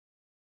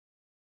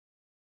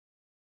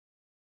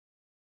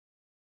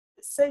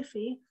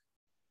Sophie.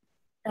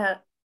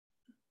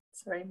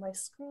 Sorry, my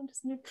screen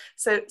just moved.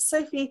 So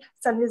Sophie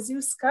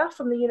Staniszewska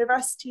from the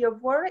University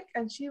of Warwick,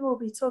 and she will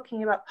be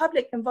talking about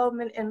public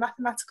involvement in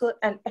mathematical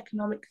and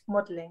economic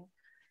modelling.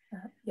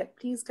 Yeah,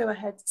 please go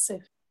ahead,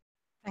 Sophie.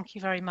 Thank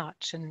you very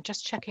much. And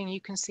just checking you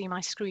can see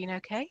my screen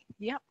okay?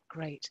 Yep,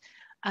 great.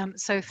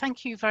 So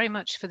thank you very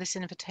much for this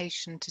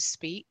invitation to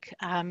speak.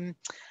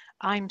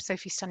 I'm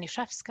Sophie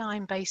Staniszewska.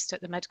 I'm based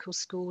at the medical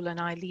school and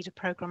I lead a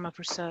programme of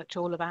research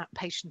all about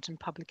patient and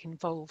public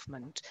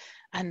involvement.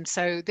 And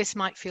so this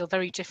might feel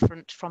very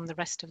different from the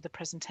rest of the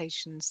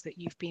presentations that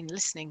you've been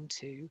listening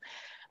to,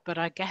 but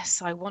I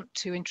guess I want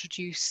to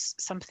introduce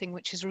something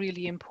which is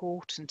really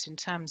important in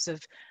terms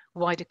of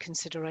wider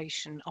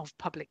consideration of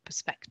public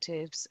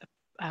perspectives,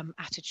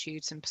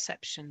 attitudes and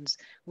perceptions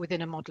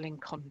within a modelling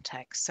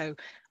context. So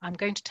I'm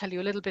going to tell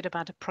you a little bit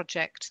about a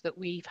project that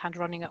we've had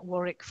running at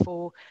Warwick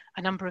for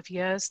a number of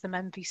years, the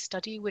MEMV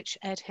study, which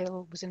Ed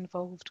Hill was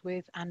involved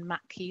with and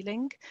Matt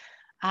Keeling,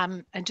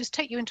 and just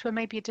take you into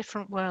maybe a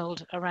different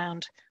world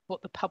around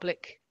what the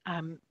public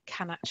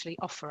can actually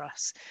offer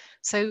us.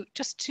 So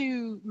just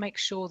to make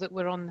sure that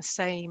we're on the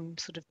same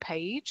sort of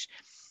page,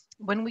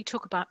 when we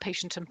talk about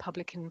patient and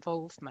public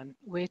involvement,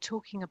 we're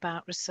talking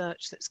about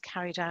research that's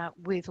carried out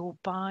with or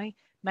by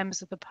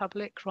members of the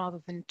public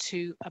rather than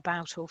to,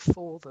 about or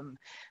for them.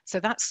 So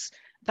that's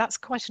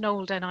quite an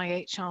old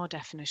NIHR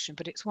definition,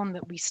 but it's one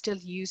that we still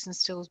use and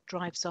still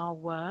drives our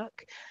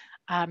work.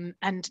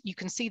 And you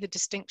can see the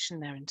distinction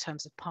there in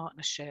terms of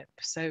partnership.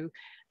 So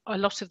a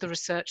lot of the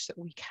research that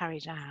we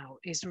carried out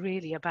is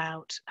really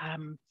about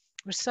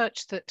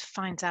research that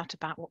finds out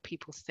about what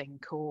people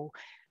think or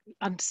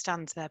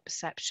understands their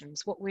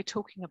perceptions. What we're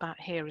talking about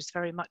here is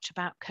very much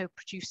about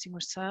co-producing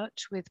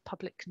research with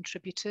public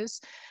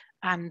contributors,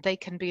 and they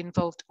can be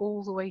involved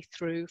all the way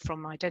through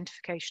from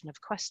identification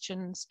of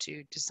questions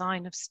to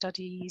design of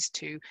studies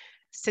to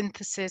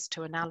synthesis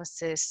to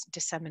analysis,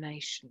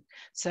 dissemination.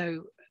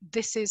 So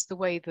this is the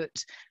way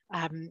that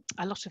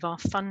a lot of our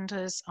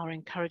funders are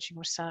encouraging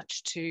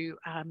research to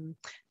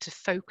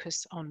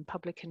focus on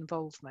public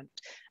involvement.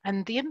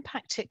 And the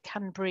impact it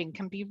can bring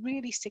can be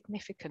really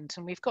significant.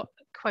 And we've got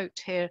a quote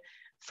here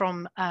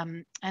from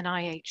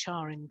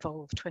NIHR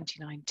Involved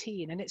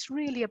 2019. And it's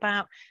really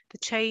about the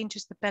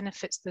changes, the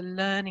benefits, the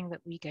learning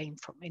that we gain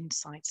from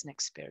insights and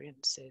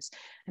experiences.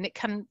 And it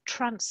can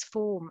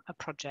transform a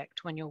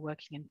project when you're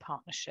working in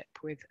partnership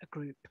with a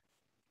group.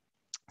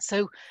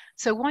 So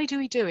why do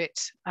we do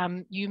it?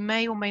 You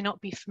may or may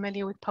not be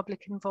familiar with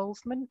public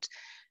involvement.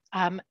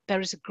 There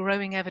is a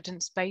growing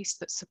evidence base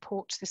that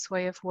supports this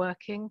way of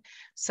working.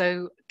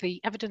 So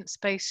the evidence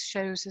base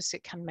shows us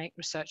it can make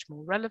research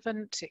more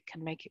relevant, it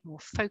can make it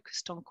more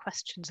focused on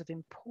questions of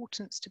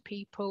importance to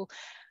people,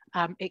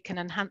 it can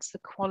enhance the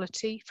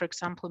quality, for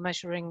example,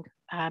 measuring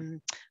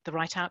the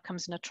right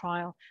outcomes in a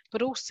trial,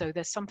 but also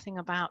there's something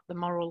about the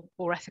moral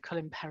or ethical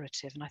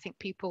imperative. And I think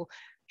people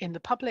in the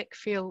public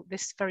feel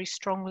this very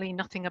strongly,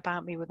 nothing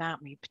about me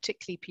without me,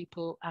 particularly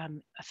people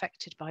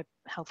affected by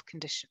health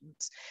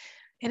conditions.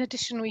 In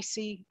addition, we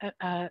see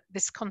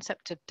this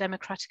concept of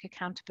democratic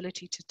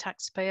accountability to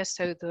taxpayers.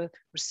 So the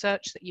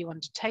research that you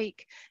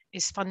undertake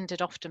is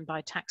funded often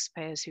by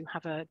taxpayers who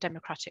have a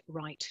democratic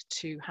right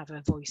to have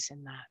a voice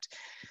in that.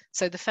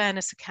 So the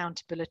fairness,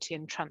 accountability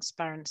and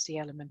transparency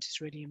element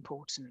is really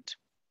important.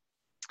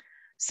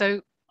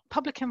 So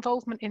public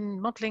involvement in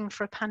modelling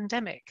for a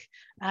pandemic.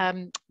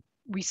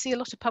 We see a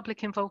lot of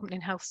public involvement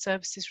in health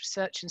services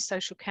research and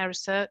social care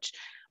research.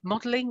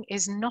 Modelling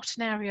is not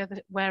an area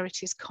where it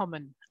is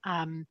common.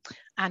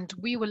 And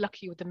we were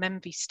lucky with the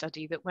MEMV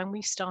study that when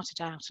we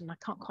started out, and I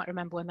can't quite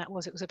remember when that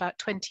was, it was about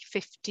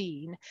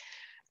 2015,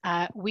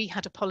 we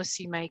had a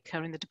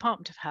policymaker in the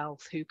Department of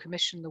Health who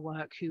commissioned the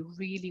work, who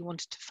really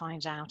wanted to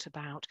find out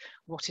about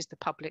what is the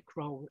public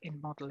role in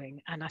modelling.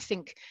 And I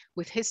think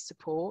with his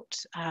support,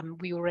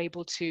 we were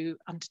able to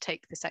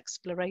undertake this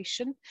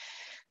exploration.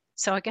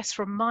 So I guess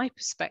from my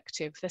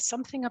perspective, there's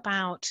something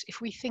about,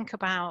 if we think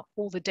about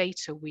all the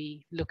data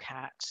we look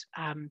at,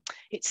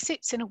 it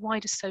sits in a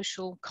wider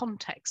social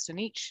context, and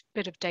each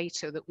bit of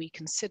data that we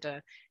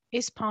consider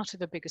is part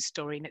of a bigger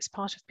story, and it's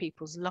part of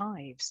people's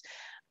lives,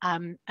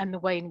 and the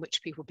way in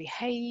which people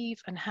behave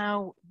and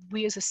how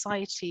we as a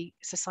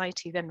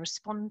society then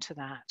respond to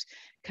that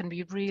can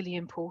be really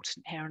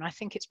important here. And I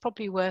think it's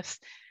probably worth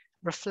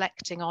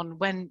reflecting on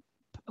when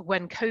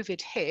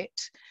COVID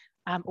hit,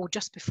 or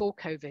just before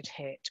COVID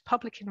hit,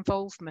 public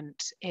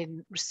involvement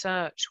in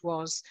research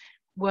was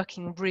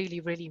working really,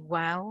 really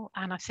well.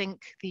 And I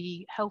think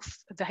the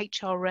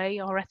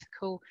HRA, our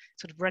ethical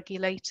sort of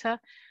regulator,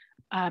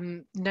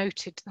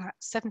 noted that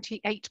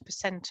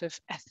 78% of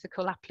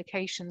ethical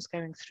applications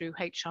going through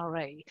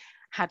HRA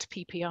had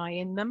PPI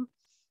in them.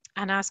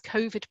 And as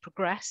COVID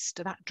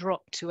progressed, that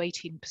dropped to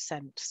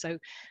 18%. So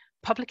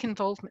public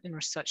involvement in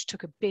research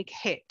took a big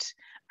hit,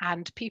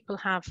 and people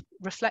have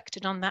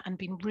reflected on that and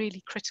been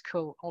really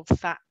critical of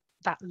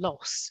that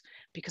loss,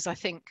 because I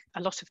think a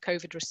lot of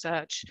COVID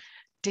research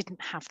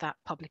didn't have that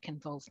public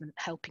involvement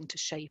helping to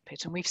shape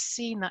it. And we've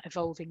seen that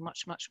evolving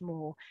much, much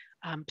more,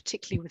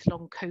 particularly with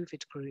long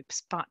COVID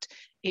groups, but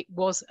it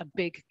was a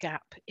big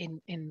gap in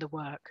the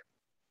work.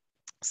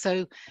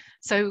 So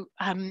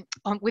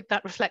with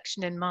that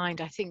reflection in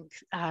mind, I think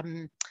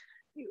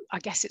I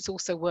guess it's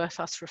also worth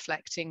us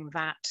reflecting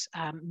that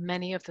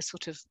many of the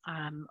sort of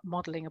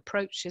modelling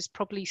approaches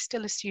probably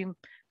still assume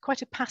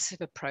quite a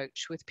passive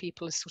approach, with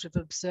people as sort of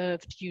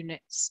observed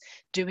units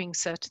doing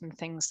certain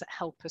things that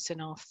help us in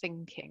our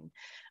thinking.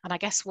 And I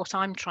guess what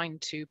I'm trying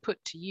to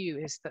put to you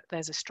is that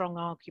there's a strong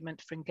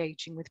argument for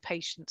engaging with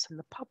patients and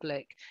the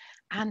public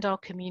and our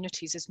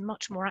communities as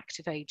much more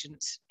active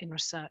agents in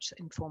research that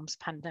informs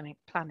pandemic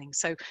planning.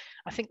 So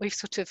I think we've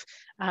sort of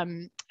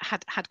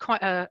had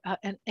quite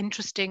an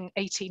interesting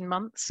 18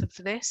 months of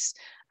this,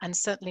 and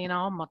certainly in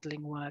our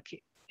modelling work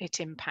it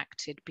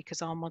impacted,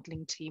 because our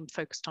modelling team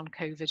focused on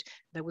COVID.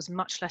 There was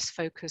much less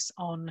focus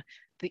on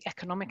the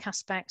economic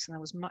aspects, and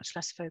there was much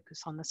less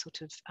focus on the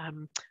sort of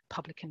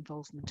public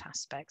involvement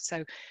aspect.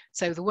 So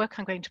the work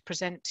I'm going to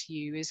present to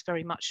you is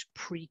very much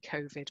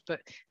pre-COVID,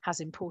 but has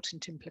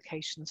important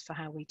implications for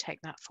how we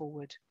take that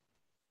forward.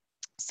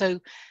 So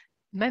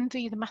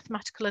MEMV, the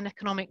Mathematical and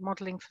Economic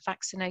Modelling for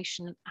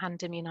Vaccination and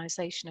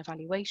Immunisation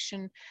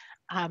Evaluation,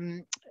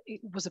 it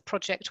was a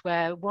project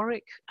where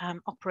Warwick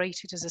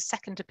operated as a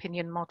second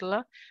opinion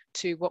modeller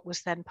to what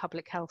was then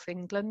Public Health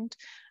England.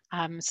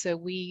 So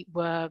we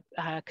were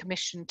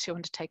commissioned to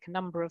undertake a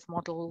number of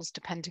models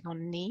depending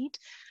on need.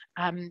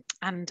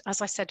 And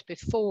as I said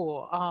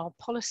before, our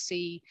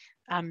policy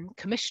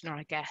commissioner,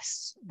 I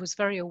guess, was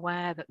very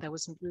aware that there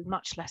was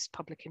much less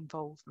public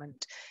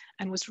involvement,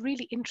 and was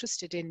really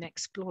interested in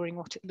exploring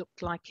what it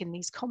looked like in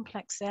these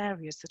complex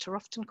areas that are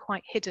often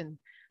quite hidden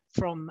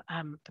from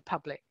the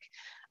public.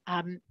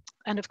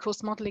 And of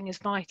course, modelling is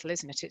vital,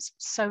 isn't it? It's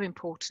so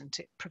important.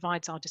 It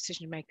provides our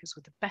decision makers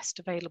with the best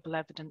available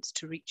evidence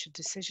to reach a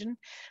decision.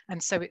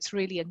 And so it's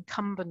really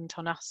incumbent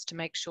on us to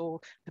make sure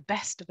the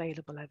best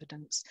available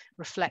evidence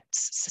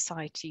reflects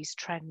society's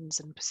trends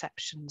and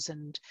perceptions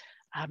and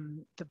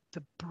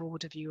the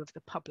broader view of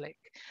the public.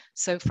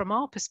 So from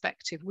our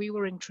perspective, we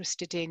were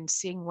interested in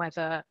seeing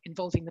whether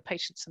involving the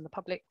patients and the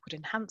public would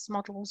enhance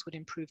models, would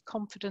improve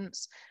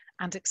confidence,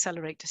 and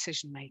accelerate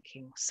decision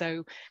making.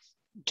 So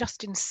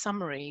just in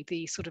summary,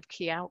 the sort of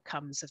key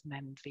outcomes of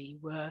MEMV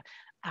were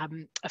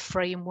a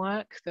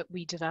framework that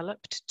we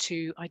developed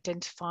to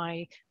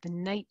identify the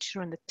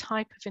nature and the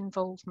type of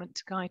involvement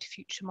to guide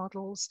future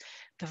models,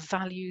 the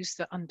values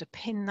that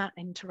underpin that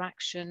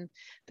interaction,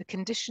 the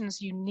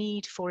conditions you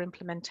need for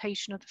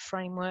implementation of the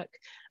framework,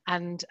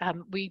 and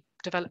we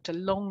developed a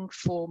long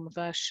form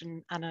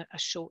version and a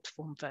short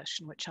form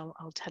version, which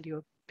I'll tell you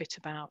a bit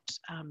about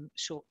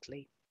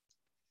shortly.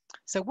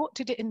 So what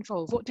did it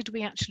involve? What did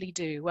we actually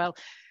do? Well,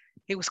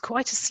 it was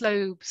quite a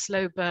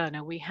slow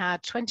burner. We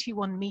had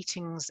 21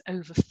 meetings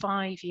over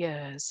 5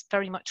 years,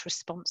 very much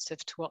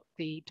responsive to what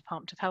the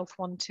Department of Health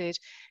wanted.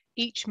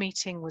 Each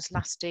meeting was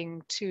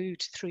lasting 2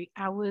 to 3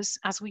 hours.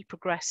 As we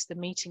progressed, the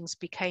meetings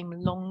became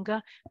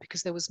longer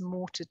because there was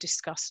more to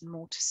discuss and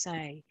more to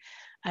say.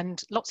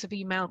 And lots of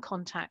email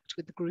contact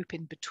with the group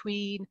in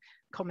between,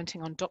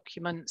 commenting on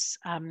documents,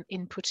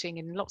 inputting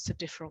in lots of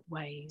different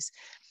ways.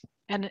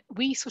 And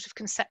we sort of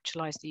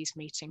conceptualize these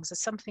meetings as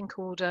something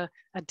called a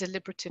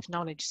deliberative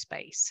knowledge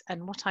space.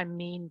 And what I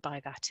mean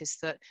by that is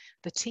that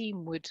the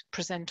team would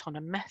present on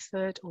a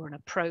method or an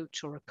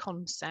approach or a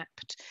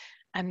concept,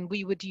 and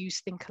we would use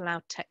think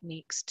aloud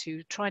techniques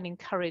to try and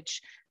encourage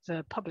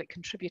the public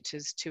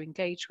contributors to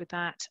engage with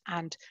that.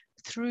 And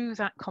through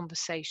that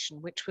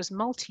conversation, which was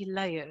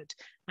multi-layered,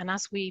 and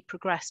as we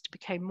progressed,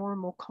 became more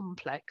and more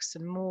complex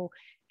and more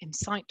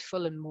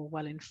insightful and more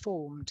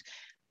well-informed,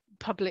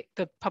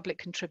 the public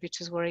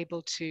contributors were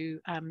able to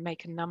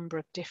make a number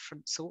of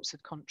different sorts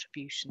of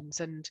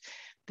contributions. And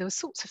there were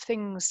sorts of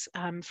things,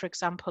 for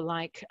example,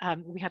 like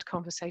we had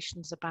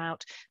conversations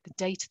about the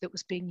data that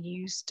was being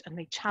used, and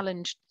they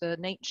challenged the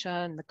nature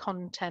and the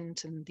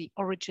content and the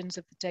origins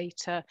of the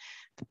data,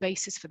 the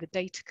basis for the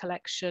data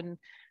collection,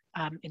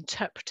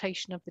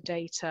 interpretation of the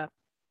data,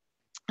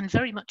 and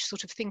very much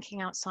sort of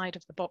thinking outside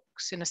of the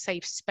box in a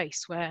safe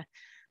space where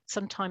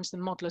sometimes the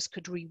modelers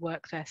could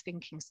rework their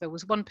thinking. So there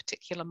was one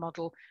particular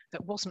model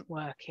that wasn't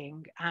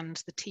working,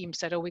 and the team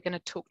said, oh, we're going to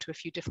talk to a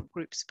few different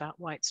groups about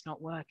why it's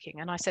not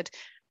working. And I said,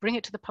 bring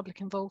it to the public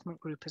involvement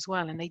group as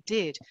well. And they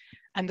did.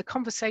 And the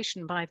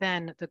conversation by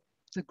then,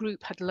 the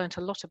group had learnt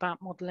a lot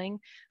about modelling.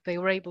 They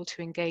were able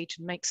to engage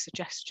and make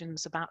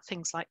suggestions about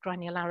things like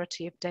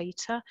granularity of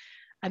data.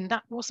 And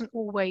that wasn't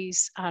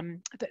always,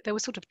 there were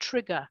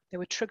trigger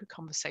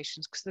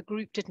conversations because the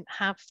group didn't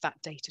have that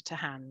data to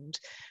hand,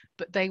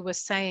 but they were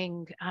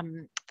saying,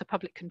 the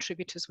public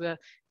contributors were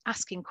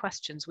asking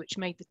questions which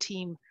made the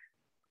team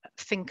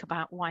think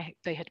about why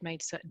they had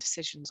made certain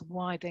decisions,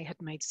 why they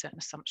had made certain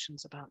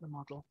assumptions about the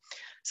model.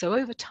 So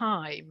over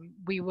time,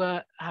 we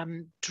were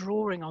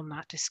drawing on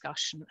that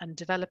discussion and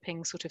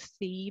developing sort of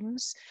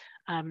themes,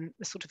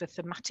 sort of a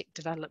thematic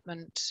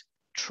development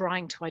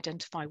trying to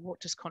identify what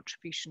does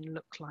contribution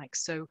look like.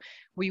 So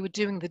we were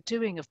doing the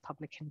doing of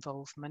public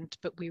involvement,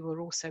 but we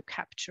were also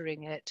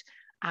capturing it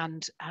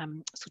and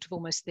sort of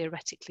almost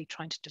theoretically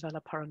trying to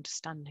develop our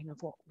understanding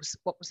of what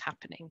was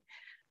happening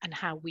and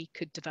how we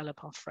could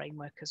develop our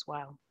framework as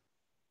well.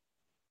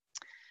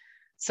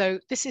 So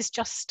this is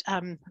just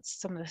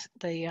some of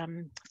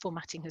the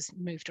formatting has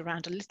moved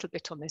around a little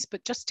bit on this,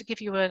 but just to give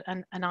you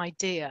an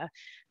idea,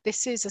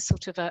 this is a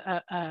sort of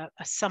a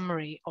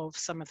summary of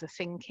some of the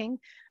thinking,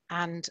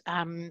 and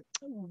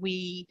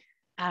we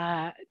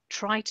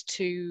tried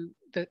to,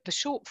 the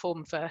short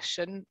form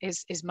version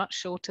is much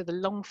shorter. The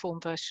long form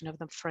version of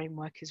the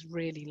framework is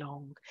really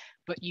long,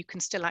 but you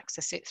can still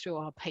access it through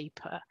our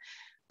paper.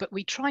 But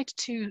we tried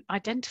to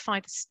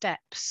identify the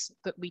steps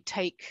that we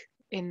take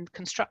in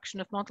construction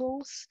of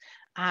models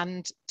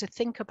and to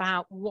think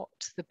about what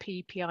the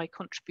PPI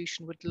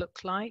contribution would look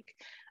like.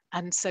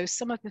 And so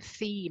some of the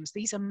themes,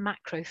 these are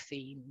macro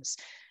themes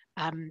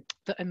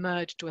that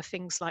emerged, were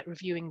things like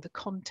reviewing the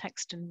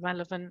context and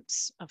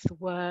relevance of the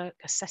work,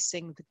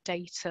 assessing the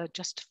data,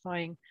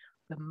 justifying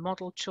the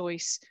model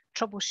choice,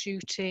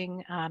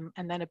 troubleshooting,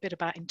 and then a bit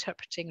about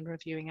interpreting and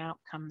reviewing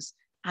outcomes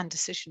and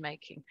decision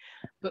making.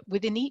 But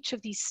within each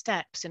of these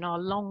steps in our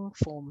long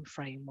form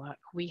framework,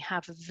 we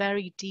have a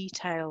very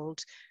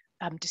detailed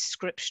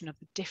description of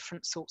the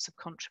different sorts of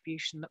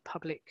contribution that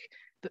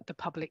the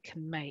public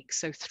can make.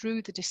 So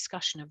through the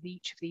discussion of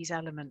each of these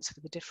elements for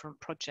the different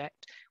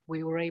project,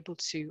 we were able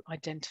to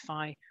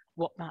identify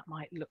what that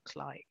might look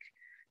like.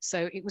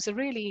 So it was a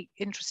really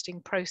interesting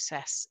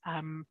process.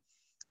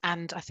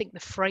 And I think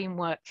the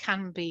framework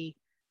can be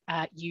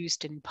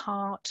used in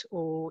part,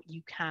 or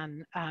you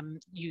can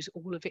use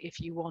all of it if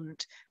you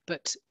want,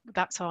 but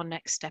that's our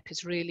next step.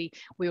 Is really,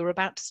 we were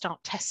about to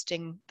start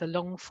testing the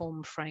long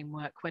form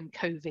framework when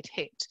COVID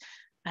hit,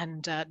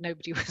 and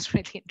nobody was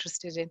really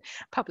interested in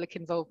public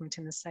involvement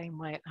in the same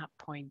way at that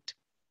point.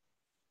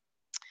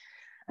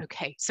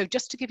 Okay, so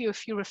just to give you a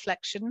few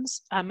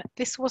reflections,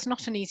 this was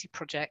not an easy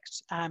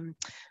project.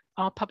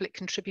 Our public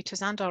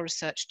contributors and our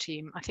research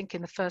team, I think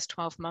in the first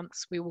 12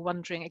 months, we were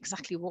wondering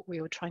exactly what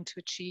we were trying to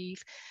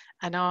achieve.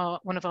 And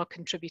one of our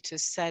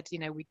contributors said, you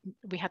know,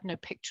 we had no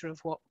picture of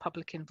what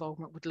public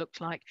involvement would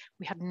look like.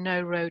 We had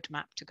no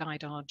roadmap to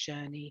guide our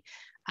journey.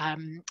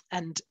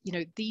 And, you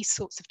know, these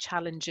sorts of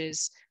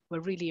challenges were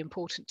really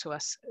important to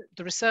us.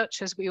 The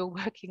researchers we were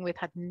working with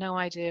had no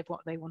idea of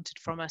what they wanted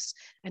from us,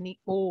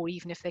 or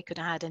even if they could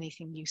add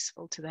anything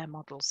useful to their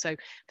model. So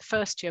the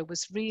first year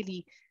was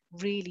really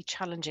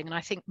challenging, and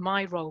I think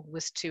my role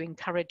was to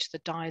encourage the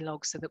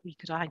dialogue so that we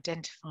could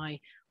identify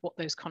what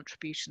those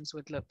contributions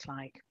would look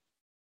like.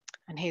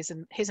 And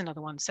here's another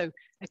one. So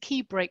a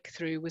key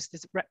breakthrough was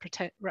this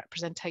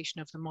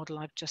representation of the model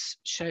I've just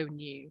shown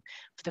you.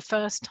 For the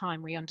first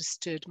time, we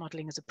understood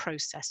modelling as a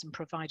process and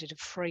provided a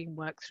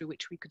framework through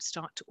which we could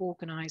start to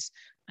organise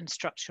and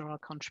structure our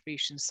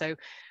contributions. So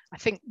I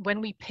think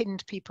when we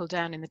pinned people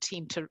down in the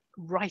team to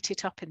write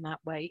it up in that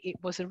way, it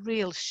was a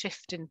real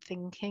shift in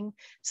thinking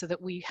so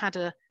that we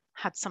had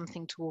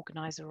something to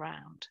organise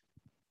around.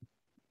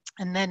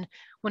 And then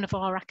one of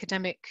our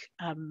academic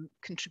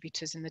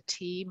contributors in the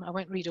team, I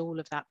won't read all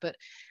of that, but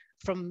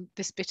from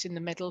this bit in the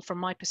middle, from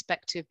my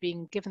perspective,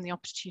 being given the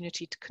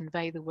opportunity to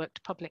convey the work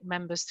to public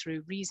members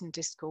through reasoned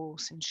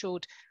discourse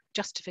ensured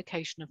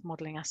justification of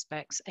modelling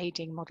aspects,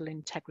 aiding model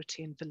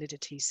integrity and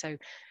validity. So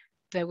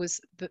there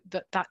was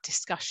that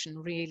discussion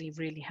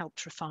really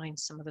helped refine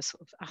some of the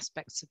sort of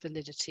aspects of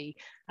validity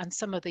and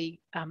some of the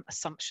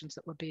assumptions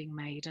that were being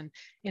made. And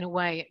in a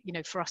way, you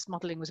know, for us,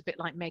 modelling was a bit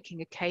like making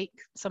a cake.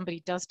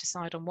 Somebody does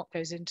decide on what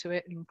goes into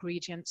it,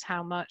 ingredients,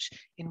 how much,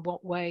 in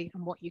what way,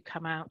 and what you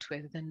come out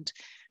with. And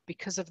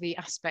because of the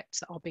aspects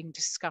that are being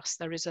discussed,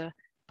 there is a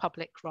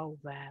public role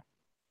there.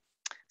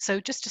 So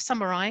just to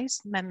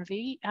summarise,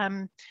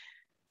 MEMV,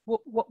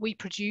 what we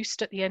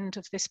produced at the end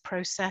of this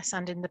process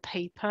and in the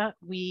paper,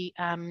 we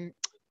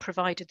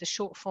provided the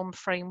short form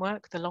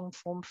framework, the long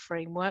form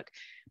framework.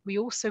 We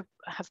also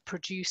have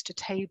produced a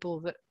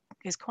table that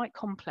is quite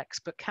complex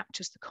but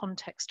captures the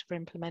context of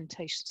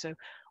implementation. So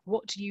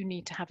what do you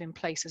need to have in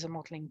place as a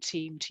modelling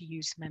team to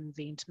use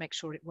MEMV and to make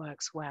sure it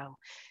works well?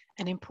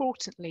 And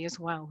importantly as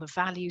well, the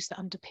values that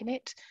underpin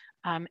it.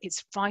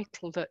 It's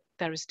vital that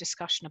there is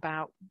discussion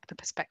about the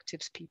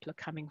perspectives people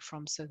are coming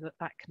from so that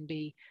that can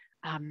be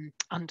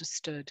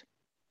understood.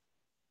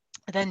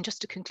 Then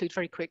just to conclude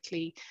very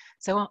quickly,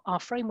 so our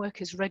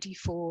framework is ready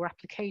for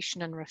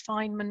application and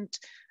refinement.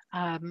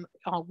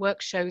 Our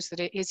work shows that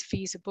it is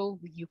feasible.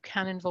 You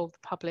can involve the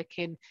public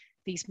in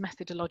these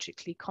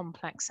methodologically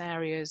complex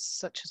areas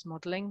such as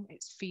modelling.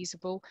 It's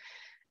feasible.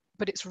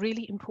 But it's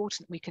really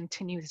important we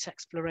continue this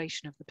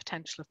exploration of the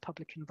potential of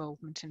public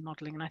involvement in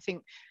modelling. And I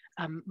think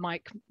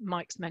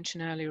Mike's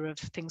mentioned earlier of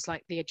things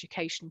like the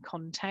education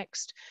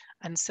context,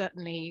 and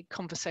certainly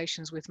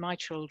conversations with my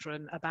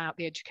children about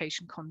the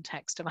education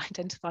context have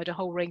identified a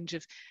whole range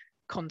of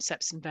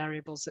concepts and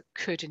variables that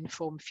could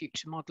inform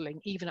future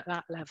modelling. Even at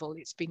that level,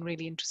 it's been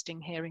really interesting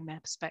hearing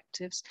their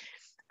perspectives.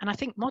 And I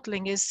think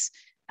modelling is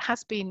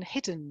has been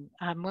hidden.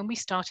 When we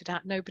started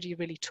out, nobody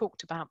really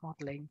talked about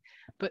modelling,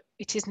 but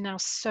it is now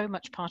so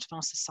much part of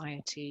our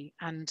society,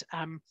 and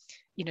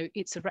you know,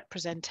 it's a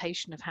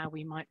representation of how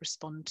we might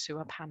respond to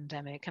a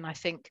pandemic. And I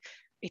think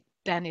it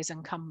then is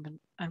incumbent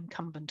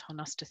on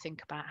us to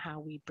think about how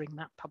we bring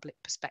that public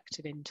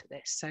perspective into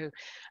this. So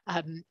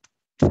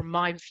from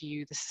my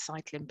view, the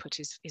societal input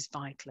is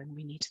vital, and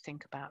we need to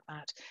think about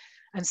that.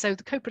 And so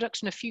the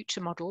co-production of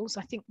future models,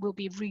 I think, will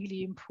be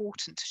really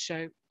important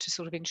to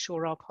sort of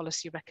ensure our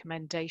policy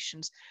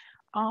recommendations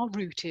are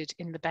rooted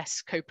in the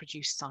best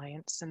co-produced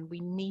science, and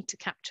we need to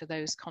capture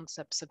those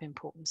concepts of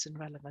importance and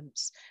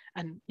relevance.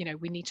 And, you know,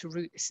 we need to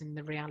root this in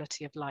the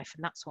reality of life,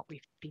 and that's what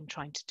we've been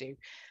trying to do.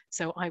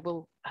 So I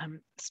will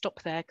stop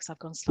there because I've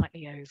gone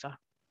slightly over.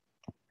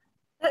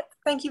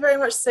 Thank you very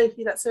much,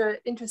 Sophie. That's an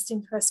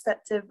interesting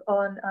perspective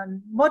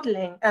on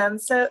modelling.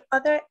 So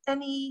are there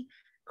any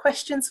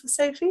questions for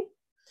Sophie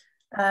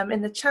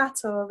in the chat,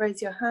 or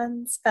raise your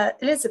hands?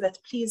 Elizabeth,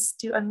 please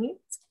do unmute.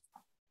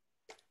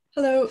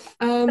 Hello.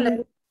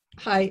 Hello.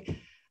 Hi.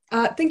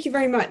 Thank you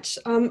very much.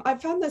 I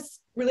found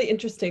this really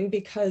interesting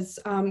because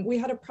we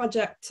had a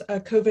project, a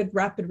COVID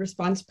rapid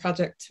response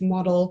project, to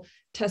model,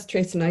 test,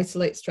 trace, and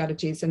isolate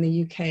strategies in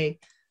the UK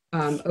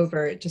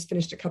it just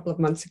finished a couple of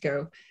months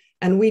ago.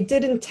 And we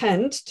did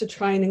intend to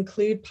try and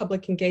include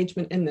public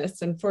engagement in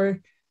this. And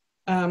for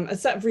a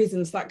set of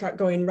reasons, that got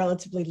going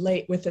relatively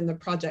late within the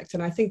project.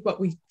 And I think what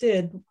we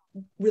did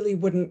really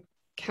wouldn't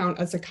count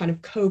as a kind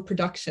of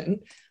co-production,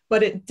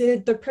 but it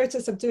did, the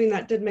process of doing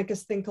that did make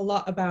us think a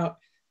lot about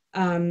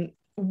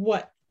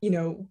what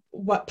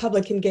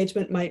public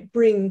engagement might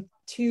bring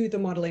to the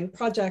modeling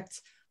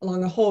project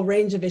along a whole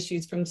range of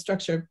issues, from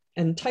structure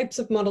and types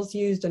of models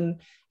used, and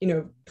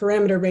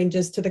parameter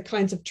ranges, to the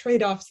kinds of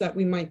trade-offs that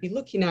we might be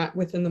looking at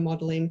within the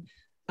modeling,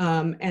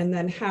 and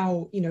then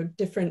how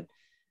different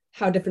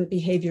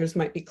behaviors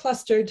might be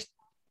clustered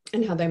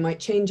and how they might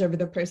change over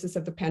the process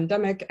of the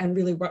pandemic, and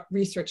really what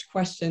research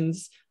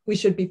questions we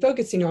should be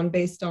focusing on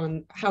based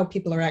on how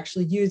people are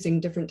actually using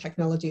different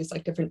technologies,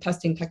 like different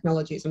testing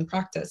technologies in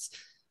practice.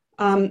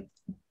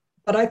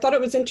 But I thought it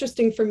was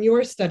interesting from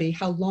your study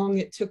how long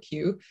it took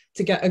you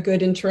to get a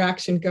good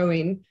interaction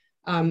going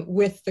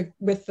with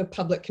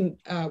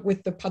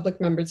the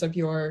public members of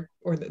your,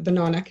 or the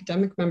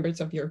non-academic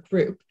members of your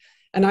group.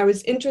 And I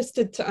was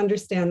interested to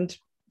understand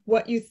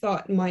what you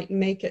thought might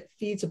make it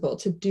feasible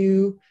to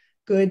do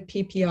good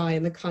PPI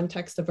in the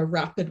context of a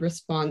rapid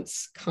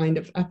response kind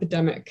of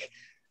epidemic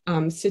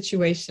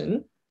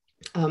situation.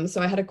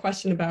 So I had a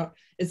question about,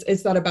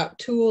 is that about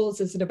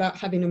tools? Is it about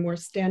having a more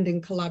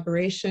standing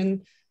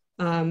collaboration?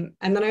 And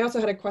then I also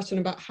had a question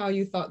about how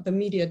you thought the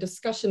media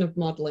discussion of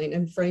modeling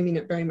and framing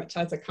it very much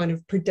as a kind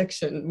of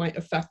prediction might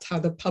affect how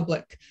the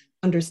public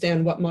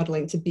understand what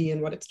modeling to be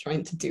and what it's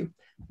trying to do.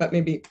 But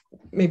maybe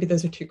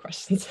those are two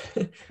questions.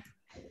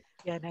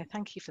 Yeah, no,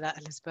 thank you for that,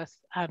 Elizabeth.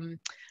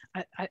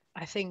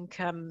 I think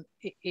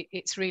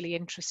it's really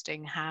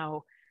interesting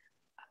how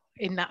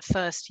in that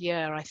first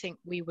year, I think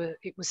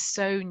it was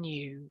so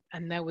new,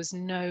 and there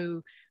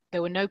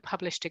were no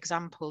published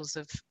examples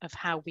of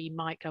how we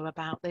might go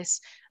about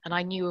this. And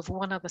I knew of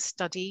one other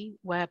study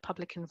where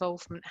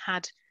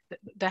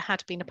there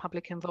had been a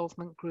public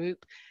involvement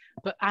group,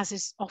 but as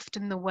is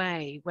often the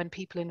way when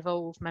people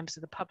involve members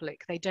of the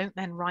public, they don't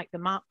then write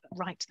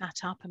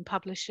that up and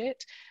publish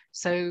it.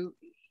 So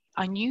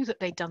I knew that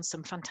they'd done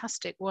some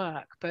fantastic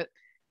work, but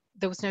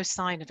there was no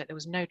sign of it. There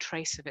was no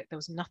trace of it. There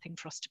was nothing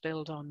for us to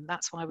build on.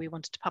 That's why we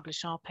wanted to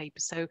publish our paper.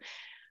 So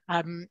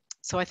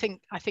I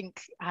think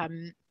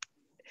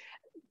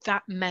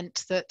that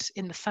meant that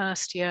in the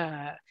first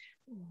year,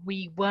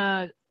 we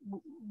were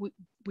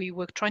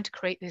trying to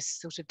create this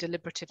sort of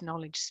deliberative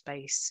knowledge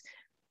space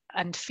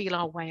and feel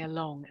our way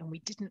along. And we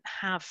didn't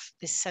have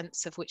this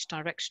sense of which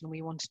direction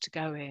we wanted to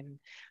go in.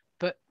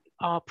 But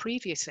our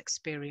previous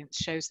experience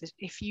shows that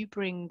if you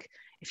bring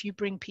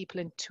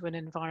people into an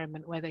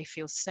environment where they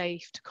feel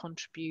safe to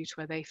contribute,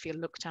 where they feel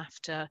looked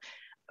after,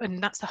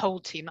 and that's the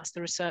whole team, that's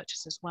the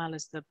researchers as well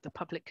as the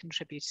public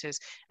contributors,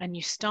 and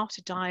you start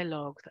a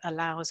dialogue that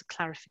allows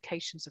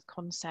clarifications of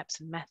concepts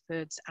and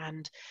methods,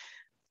 and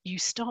you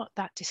start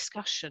that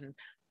discussion,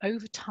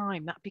 over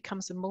time that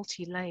becomes a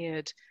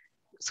multi-layered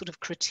sort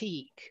of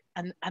critique,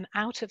 and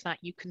out of that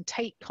you can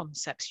take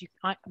concepts.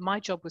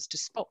 My job was to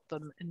spot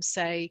them and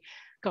say,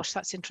 gosh,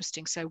 that's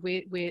interesting. So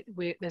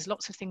there's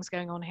lots of things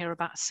going on here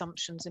about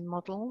assumptions in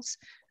models,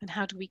 and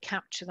how do we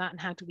capture that,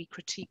 and how do we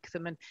critique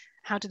them, and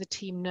how do the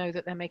team know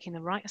that they're making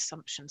the right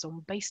assumptions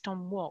based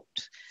on what?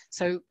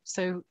 So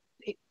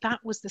that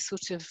was the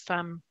sort of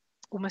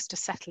almost a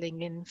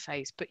settling in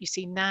phase. But you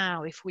see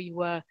now, if we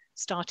were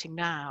starting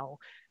now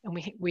and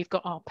we've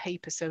got our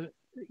paper, so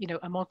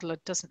a modeler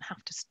doesn't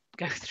have to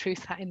go through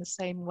that in the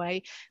same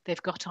way.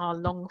 They've got our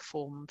long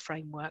form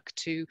framework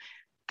to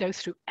go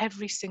through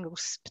every single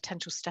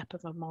potential step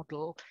of a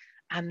model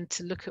and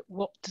to look at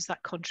what does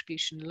that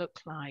contribution look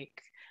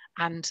like,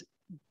 and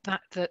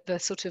that the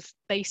sort of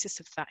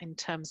basis of that in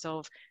terms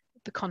of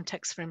the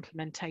context for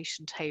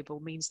implementation table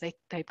means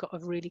they've got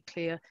a really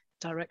clear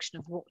direction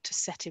of what to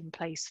set in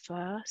place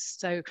first.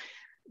 So,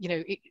 you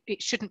know,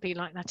 it shouldn't be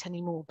like that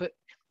anymore. But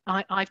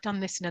I've done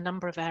this in a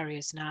number of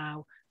areas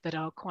now that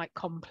are quite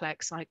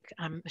complex, like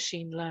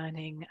machine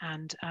learning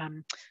and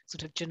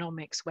sort of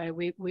genomics, where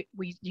we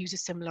use a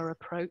similar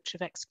approach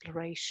of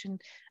exploration,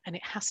 and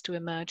it has to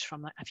emerge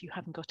from that if you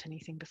haven't got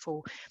anything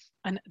before.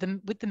 And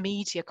with the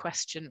media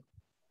question,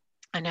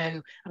 I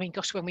know, I mean,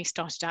 gosh, when we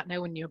started out,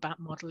 no one knew about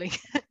modelling.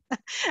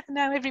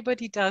 Now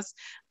everybody does.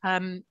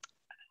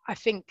 I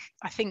think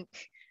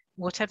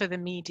whatever the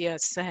media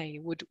say,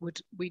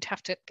 we'd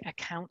have to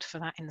account for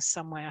that in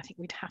some way. I think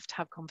we'd have to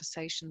have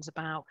conversations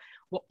about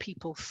what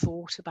people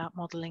thought about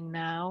modelling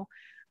now.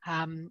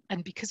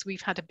 And because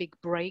we've had a big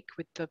break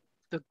with the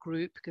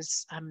group,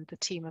 because the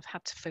team have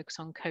had to focus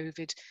on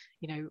COVID,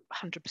 you know,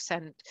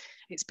 100%,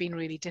 it's been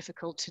really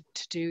difficult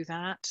to do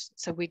that.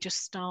 So we're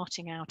just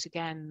starting out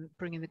again,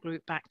 bringing the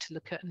group back to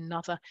look at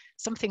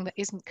something that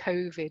isn't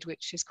COVID,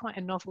 which is quite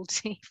a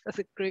novelty for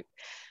the group.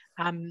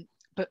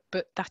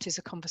 But that is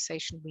a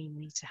conversation we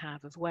need to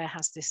have, of where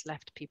has this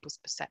left people's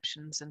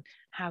perceptions, and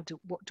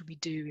what do we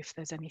do if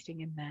there's anything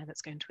in there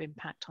that's going to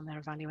impact on their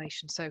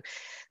evaluation. So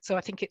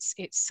I think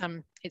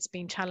it's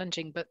been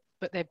challenging, but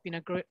they've been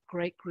a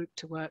great group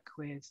to work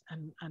with,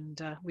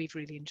 and we've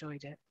really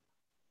enjoyed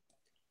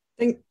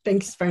it.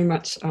 Thanks very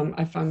much.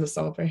 I found this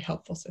all very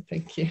helpful, so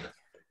thank you.